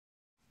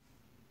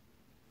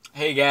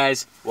Hey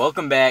guys,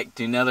 welcome back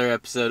to another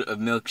episode of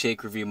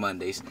Milkshake Review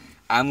Mondays.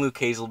 I'm Luke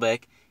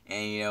Hazelbeck,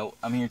 and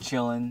I'm here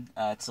chilling.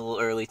 It's a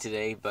little early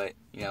today, but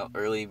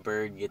early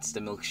bird gets the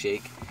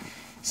milkshake.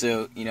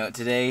 So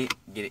today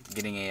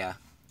getting a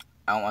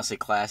I don't want to say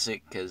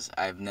classic because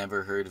I've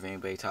never heard of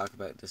anybody talk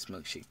about this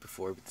milkshake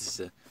before, but this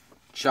is a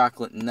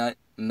chocolate nut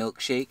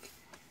milkshake.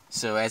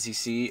 So as you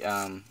see,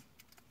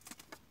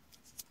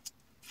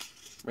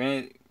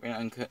 ran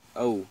uncut.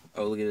 Oh,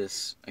 look at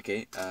this.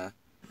 Okay,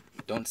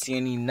 don't see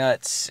any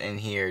nuts in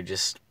here.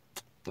 Just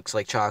looks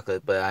like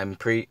chocolate, but I'm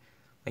pretty.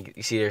 Like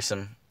you see, there's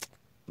some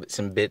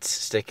bits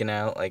sticking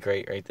out, like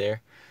right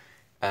there.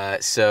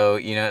 So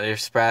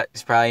there's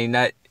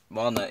probably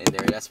walnut in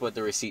there. That's what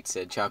the receipt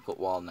said, chocolate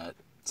walnut.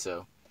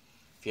 So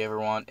if you ever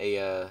want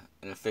an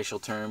official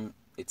term,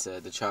 it's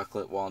the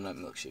chocolate walnut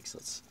milkshake. So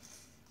let's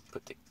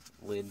put the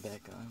lid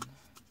back on.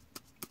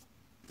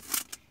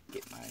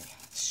 Get my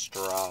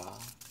straw,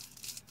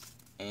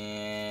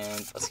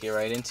 and let's get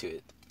right into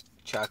it.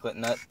 Chocolate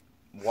nut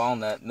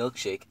walnut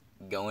milkshake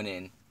going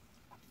in.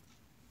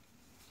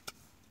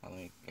 Let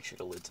me make sure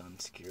the lid's on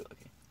secure.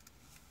 Okay.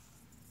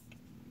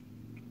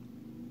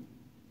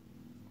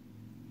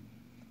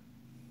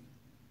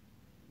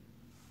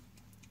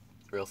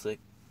 Real thick.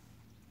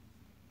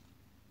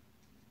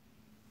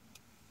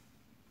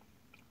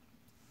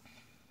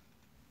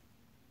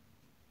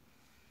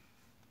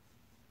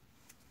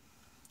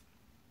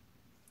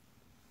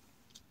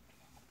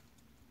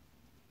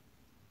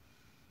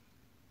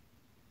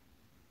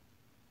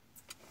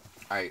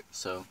 Alright,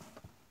 so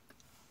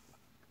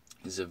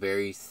this is a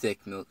very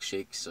thick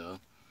milkshake,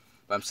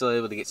 but I'm still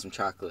able to get some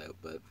chocolate out,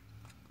 but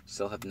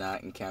still have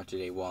not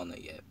encountered a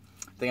walnut yet.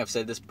 I think I've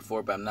said this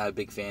before, but I'm not a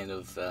big fan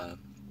of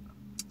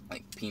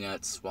like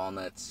peanuts,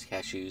 walnuts,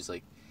 cashews,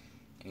 like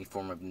any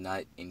form of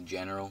nut in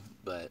general,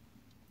 but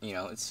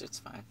it's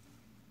fine.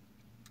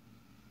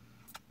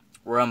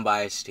 We're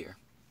unbiased here.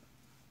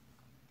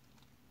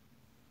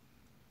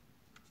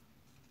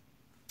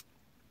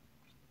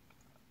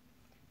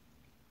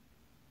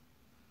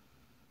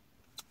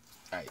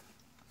 Alright,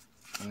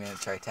 I'm going to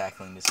try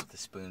tackling this with a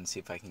spoon, see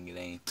if I can get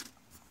any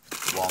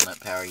walnut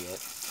power yet.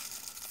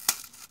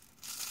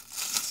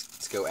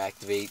 Let's go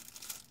activate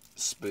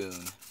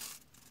spoon.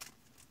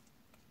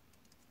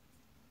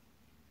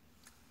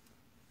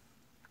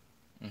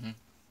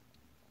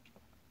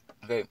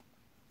 Okay,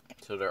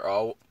 so they're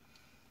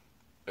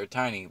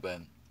tiny, but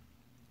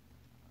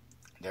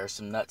there are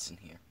some nuts in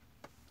here.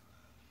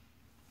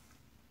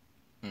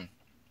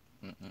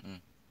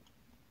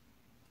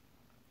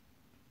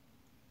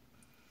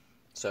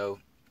 So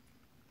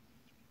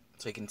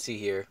you can see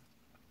here,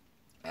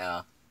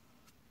 there's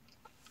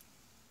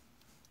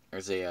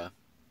I'm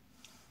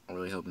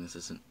really hoping this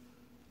isn't,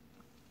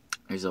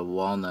 there's a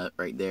walnut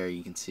right there,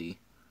 you can see,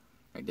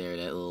 right there,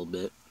 that little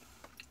bit.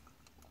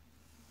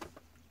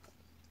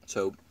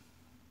 So,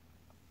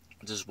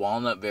 this is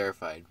walnut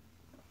verified.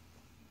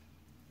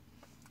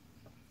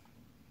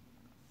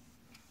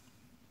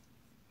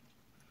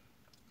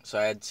 So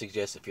I'd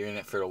suggest if you're in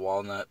it for the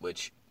walnut,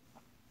 which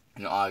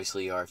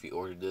obviously you are if you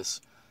ordered this,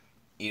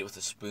 eat it with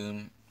a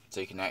spoon so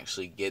you can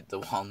actually get the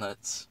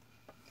walnuts.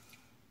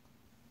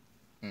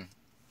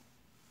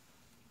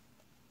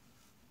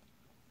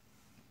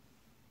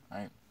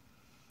 Alright,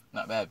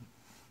 not bad.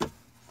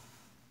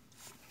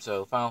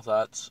 So final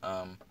thoughts,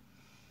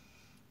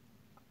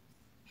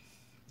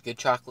 good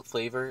chocolate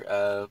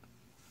flavor.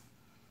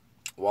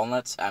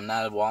 Walnuts, I'm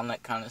not a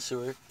walnut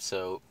connoisseur,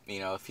 so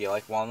if you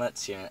like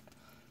walnuts,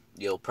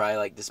 you'll probably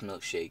like this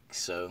milkshake.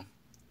 So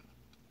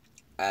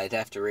I'd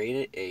have to rate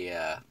it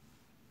a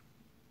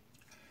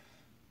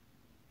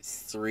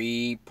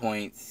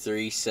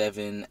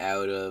 3.37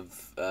 out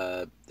of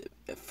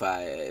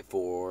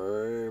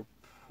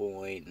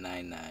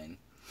 4.99.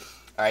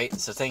 Alright,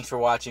 so thanks for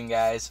watching,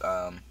 guys.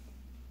 I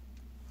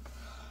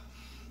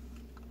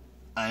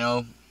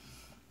know.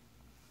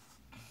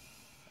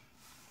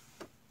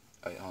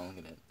 Alright, hold on, look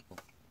at it.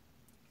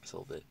 Just a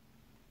little bit.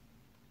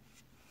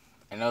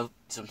 I know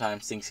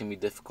sometimes things can be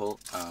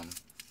difficult.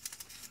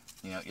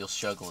 You'll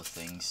struggle with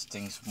things.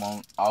 Things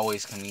won't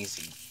always come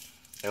easy.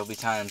 There'll be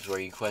times where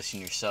you question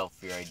yourself,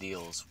 your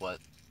ideals,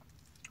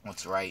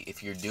 what's right,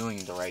 if you're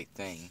doing the right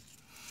thing.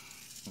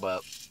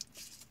 But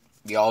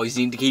you always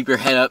need to keep your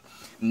head up.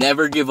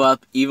 Never give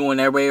up, even when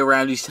everybody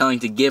around you is telling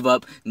you to give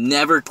up.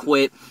 Never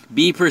quit.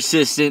 Be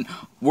persistent.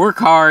 Work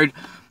hard.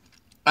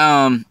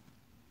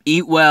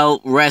 Eat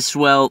well. Rest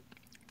well.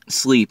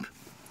 Sleep.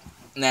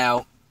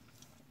 Now,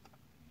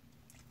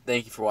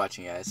 thank you for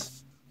watching,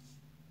 guys.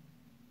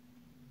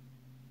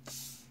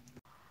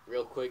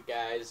 Real quick,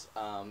 guys,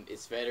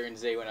 it's Veterans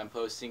Day when I'm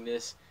posting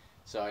this,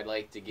 so I'd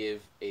like to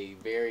give a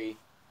very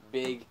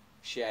big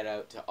shout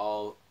out to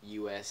all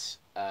U.S.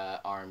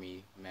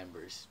 Army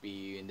members, be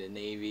you in the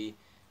Navy,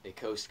 the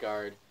Coast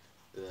Guard,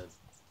 the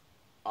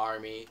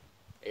Army,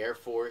 Air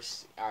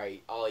Force.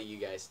 Alright, all of you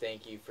guys,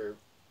 thank you for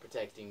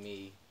protecting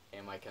me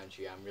and my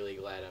country. I'm really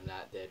glad I'm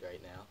not dead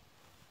right now.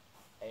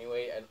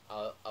 Anyway,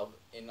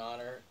 in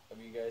honor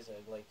of you guys,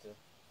 I'd like to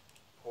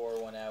pour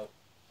one out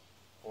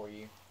for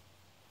you.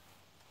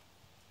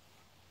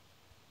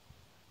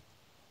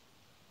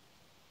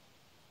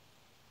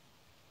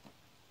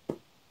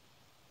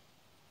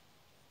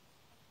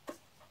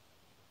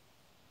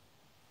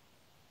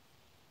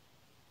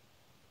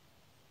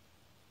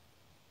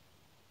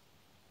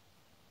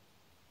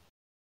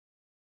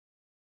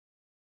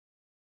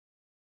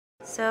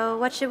 So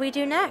what should we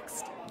do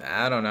next?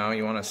 I don't know,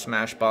 you want to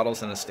smash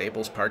bottles in a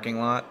Staples parking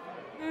lot?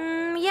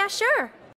 Yeah, sure.